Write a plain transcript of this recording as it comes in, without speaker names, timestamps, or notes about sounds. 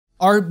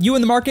Are you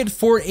in the market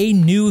for a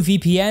new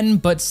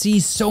VPN, but see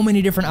so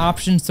many different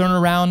options thrown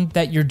around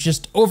that you're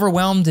just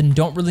overwhelmed and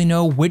don't really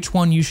know which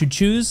one you should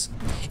choose?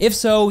 If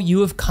so,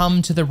 you have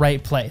come to the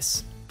right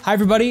place. Hi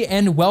everybody,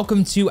 and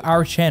welcome to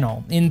our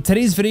channel. In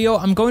today's video,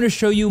 I'm going to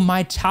show you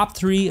my top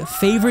 3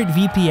 favorite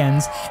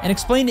VPNs and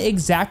explain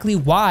exactly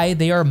why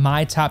they are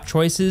my top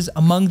choices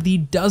among the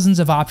dozens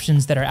of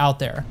options that are out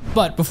there.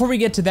 But before we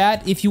get to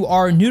that, if you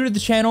are new to the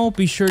channel,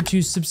 be sure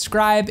to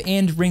subscribe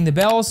and ring the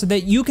bell so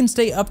that you can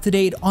stay up to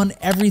date on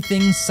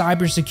everything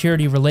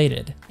cybersecurity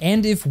related.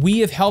 And if we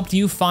have helped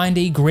you find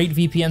a great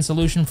VPN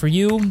solution for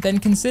you, then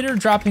consider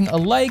dropping a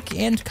like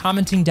and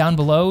commenting down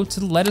below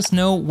to let us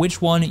know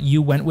which one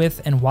you went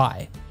with and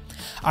why.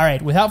 All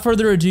right, without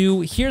further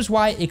ado, here's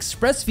why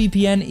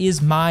ExpressVPN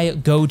is my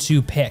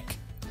go-to pick.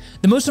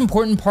 The most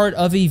important part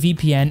of a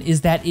VPN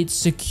is that it's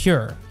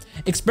secure.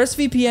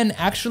 ExpressVPN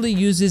actually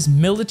uses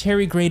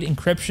military-grade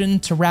encryption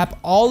to wrap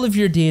all of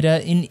your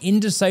data in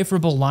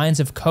indecipherable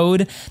lines of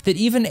code that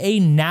even a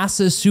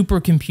NASA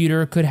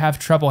supercomputer could have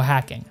trouble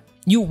hacking.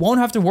 You won't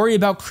have to worry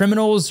about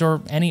criminals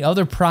or any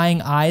other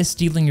prying eyes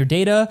stealing your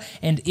data,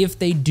 and if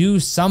they do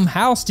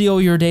somehow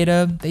steal your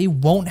data, they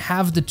won't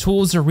have the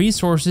tools or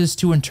resources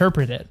to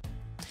interpret it.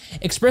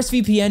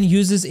 ExpressVPN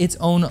uses its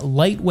own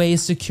Lightway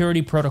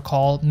security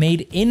protocol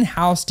made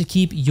in-house to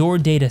keep your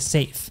data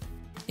safe.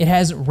 It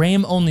has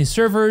RAM-only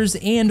servers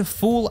and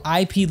full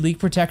IP leak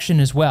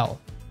protection as well.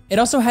 It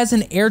also has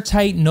an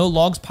airtight no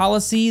logs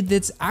policy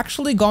that's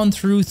actually gone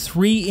through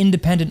 3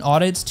 independent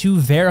audits to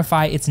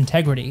verify its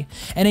integrity.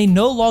 And a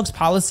no logs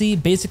policy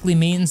basically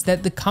means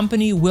that the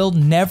company will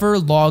never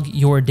log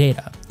your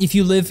data. If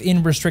you live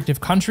in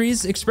restrictive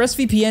countries,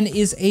 ExpressVPN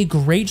is a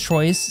great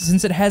choice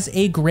since it has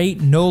a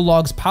great no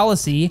logs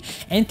policy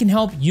and can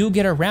help you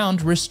get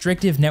around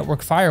restrictive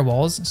network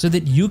firewalls so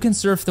that you can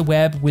surf the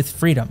web with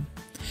freedom.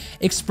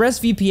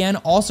 ExpressVPN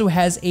also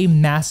has a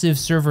massive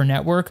server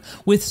network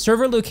with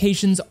server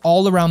locations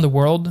all around the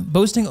world,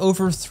 boasting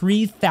over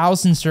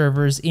 3,000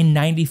 servers in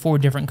 94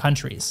 different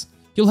countries.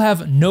 You'll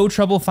have no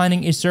trouble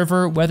finding a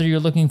server whether you're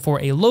looking for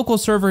a local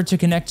server to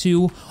connect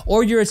to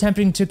or you're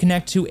attempting to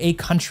connect to a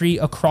country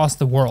across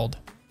the world.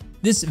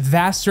 This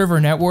vast server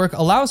network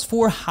allows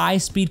for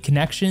high-speed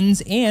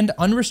connections and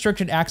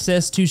unrestricted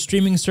access to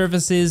streaming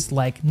services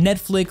like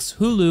Netflix,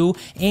 Hulu,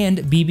 and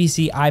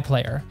BBC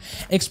iPlayer.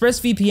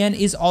 ExpressVPN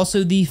is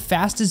also the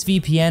fastest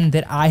VPN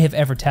that I have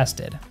ever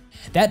tested.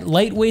 That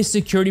Lightway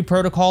security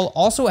protocol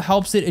also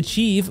helps it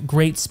achieve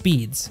great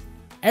speeds.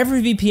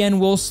 Every VPN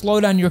will slow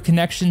down your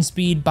connection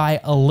speed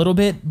by a little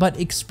bit, but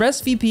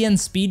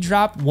ExpressVPN's speed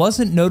drop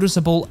wasn't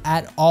noticeable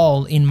at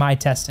all in my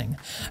testing.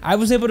 I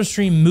was able to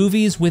stream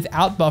movies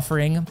without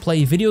buffering,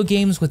 play video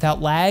games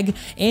without lag,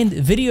 and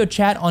video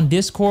chat on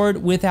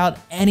Discord without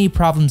any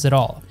problems at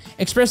all.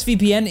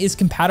 ExpressVPN is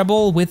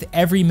compatible with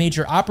every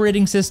major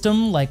operating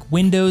system like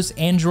Windows,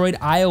 Android,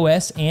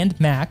 iOS, and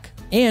Mac.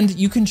 And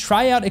you can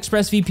try out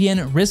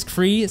ExpressVPN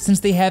risk-free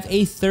since they have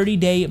a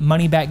 30-day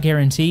money-back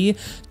guarantee.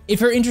 If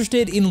you're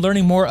interested in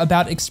learning more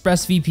about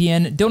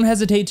ExpressVPN, don't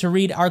hesitate to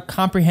read our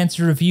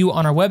comprehensive review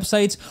on our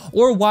website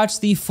or watch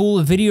the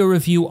full video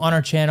review on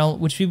our channel,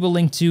 which we will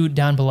link to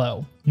down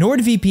below.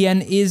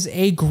 NordVPN is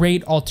a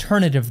great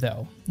alternative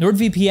though.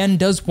 NordVPN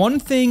does one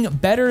thing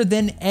better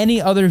than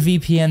any other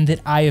VPN that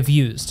I have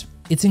used.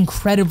 It's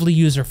incredibly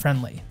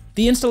user-friendly.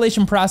 The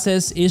installation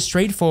process is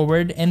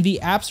straightforward and the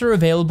apps are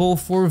available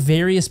for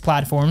various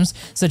platforms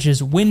such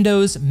as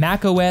Windows,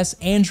 macOS,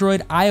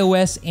 Android,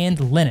 iOS, and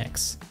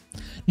Linux.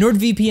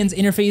 NordVPN's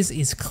interface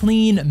is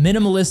clean,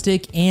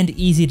 minimalistic, and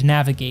easy to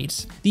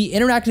navigate. The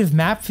interactive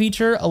map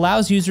feature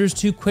allows users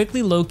to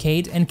quickly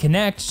locate and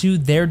connect to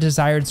their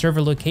desired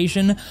server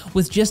location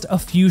with just a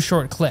few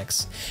short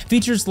clicks.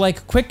 Features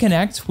like Quick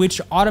Connect,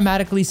 which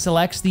automatically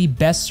selects the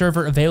best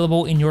server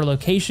available in your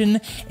location,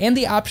 and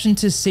the option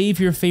to save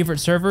your favorite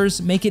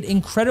servers make it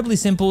incredibly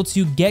simple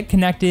to get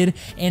connected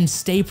and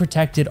stay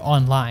protected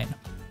online.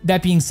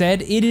 That being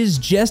said, it is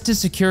just as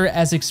secure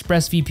as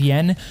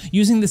ExpressVPN,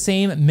 using the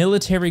same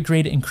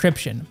military-grade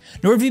encryption.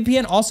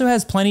 NordVPN also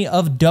has plenty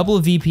of double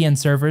VPN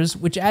servers,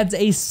 which adds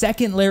a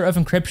second layer of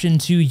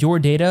encryption to your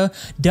data,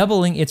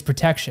 doubling its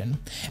protection.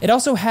 It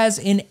also has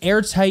an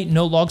airtight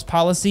no logs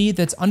policy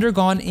that's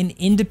undergone an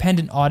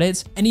independent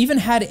audit and even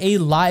had a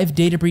live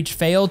data breach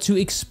fail to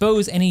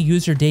expose any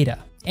user data.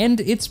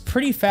 And it's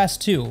pretty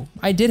fast too.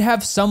 I did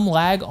have some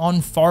lag on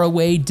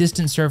faraway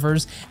distant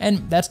servers,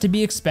 and that's to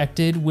be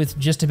expected with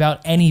just about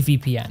any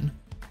VPN.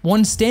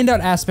 One standout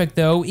aspect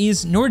though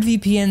is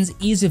NordVPN's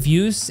ease of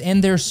use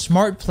and their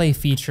Smart Play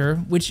feature,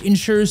 which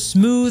ensures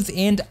smooth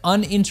and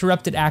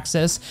uninterrupted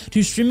access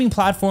to streaming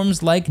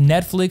platforms like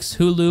Netflix,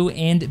 Hulu,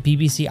 and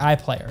BBC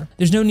iPlayer.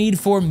 There's no need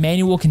for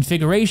manual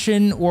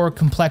configuration or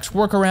complex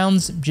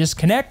workarounds, just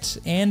connect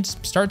and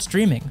start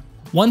streaming.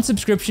 One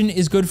subscription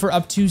is good for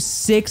up to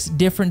 6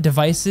 different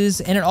devices,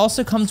 and it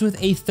also comes with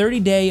a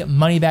 30-day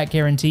money-back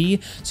guarantee,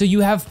 so you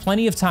have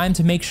plenty of time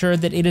to make sure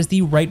that it is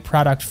the right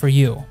product for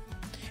you.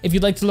 If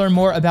you'd like to learn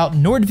more about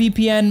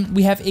NordVPN,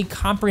 we have a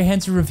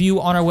comprehensive review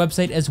on our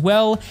website as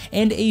well,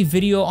 and a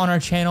video on our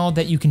channel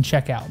that you can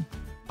check out.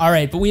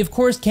 Alright, but we of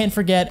course can't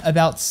forget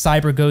about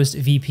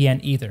CyberGhost VPN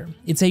either.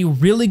 It's a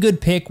really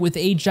good pick with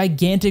a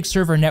gigantic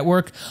server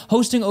network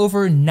hosting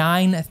over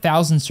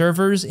 9,000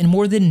 servers in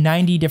more than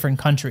 90 different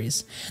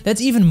countries. That's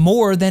even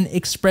more than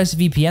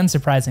ExpressVPN,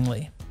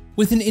 surprisingly.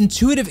 With an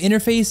intuitive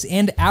interface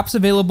and apps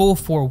available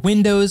for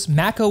Windows,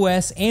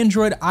 macOS,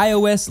 Android,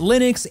 iOS,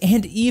 Linux,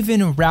 and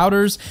even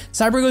routers,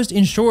 CyberGhost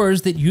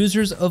ensures that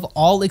users of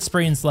all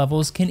experience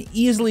levels can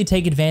easily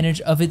take advantage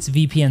of its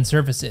VPN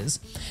services.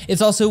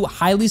 It's also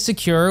highly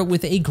secure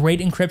with a great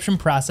encryption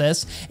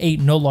process, a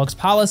no-logs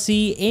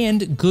policy,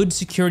 and good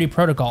security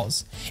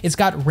protocols. It's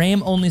got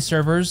RAM-only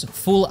servers,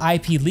 full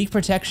IP leak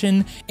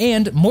protection,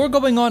 and more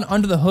going on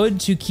under the hood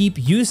to keep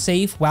you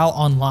safe while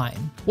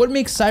online. What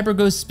makes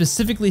CyberGhost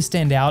specifically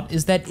stand out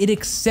is that it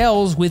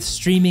excels with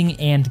streaming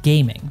and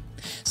gaming.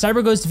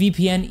 CyberGhost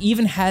VPN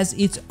even has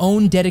its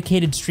own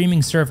dedicated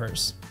streaming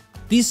servers.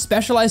 These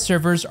specialized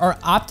servers are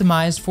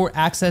optimized for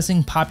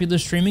accessing popular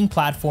streaming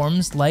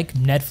platforms like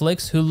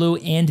Netflix,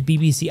 Hulu, and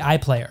BBC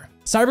iPlayer.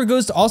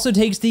 CyberGhost also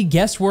takes the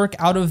guesswork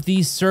out of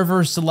the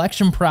server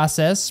selection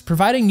process,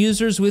 providing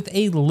users with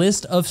a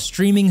list of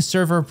streaming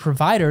server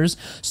providers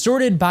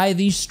sorted by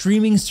the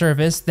streaming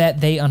service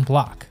that they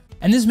unblock.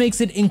 And this makes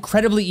it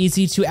incredibly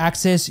easy to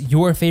access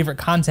your favorite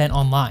content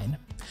online.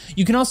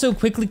 You can also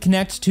quickly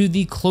connect to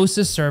the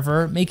closest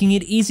server, making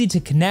it easy to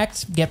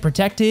connect, get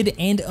protected,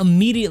 and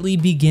immediately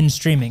begin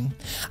streaming.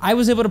 I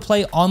was able to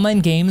play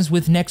online games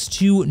with next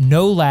to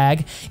no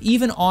lag,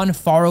 even on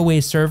faraway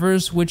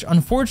servers, which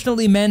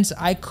unfortunately meant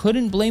I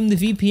couldn't blame the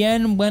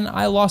VPN when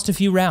I lost a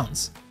few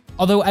rounds.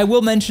 Although I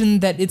will mention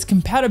that its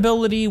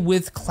compatibility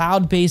with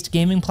cloud-based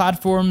gaming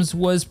platforms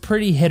was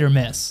pretty hit or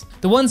miss.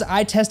 The ones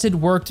I tested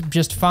worked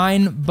just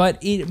fine, but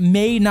it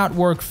may not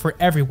work for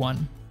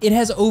everyone. It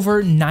has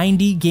over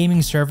 90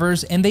 gaming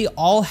servers and they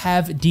all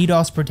have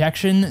DDoS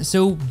protection,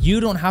 so you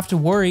don't have to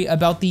worry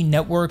about the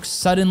network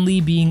suddenly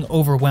being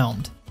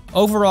overwhelmed.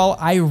 Overall,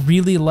 I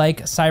really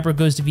like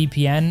CyberGhost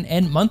VPN,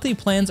 and monthly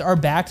plans are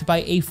backed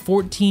by a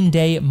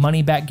 14-day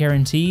money-back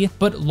guarantee,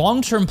 but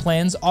long-term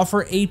plans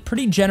offer a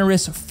pretty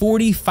generous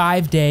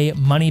 45-day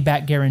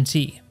money-back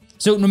guarantee.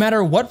 So no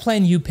matter what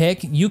plan you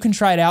pick, you can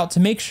try it out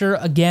to make sure,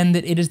 again,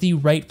 that it is the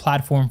right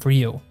platform for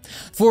you.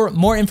 For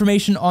more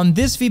information on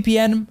this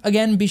VPN,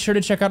 again, be sure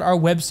to check out our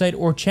website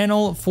or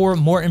channel for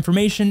more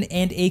information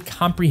and a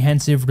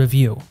comprehensive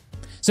review.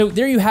 So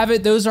there you have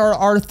it. Those are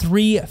our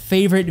 3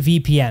 favorite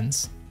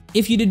VPNs.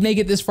 If you did make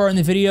it this far in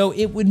the video,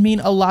 it would mean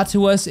a lot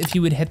to us if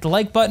you would hit the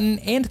like button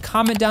and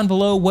comment down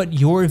below what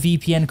your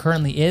VPN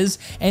currently is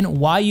and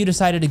why you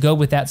decided to go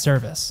with that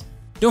service.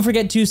 Don't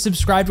forget to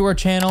subscribe to our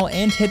channel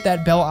and hit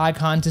that bell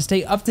icon to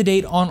stay up to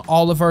date on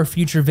all of our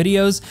future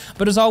videos.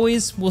 But as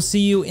always, we'll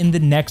see you in the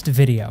next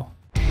video.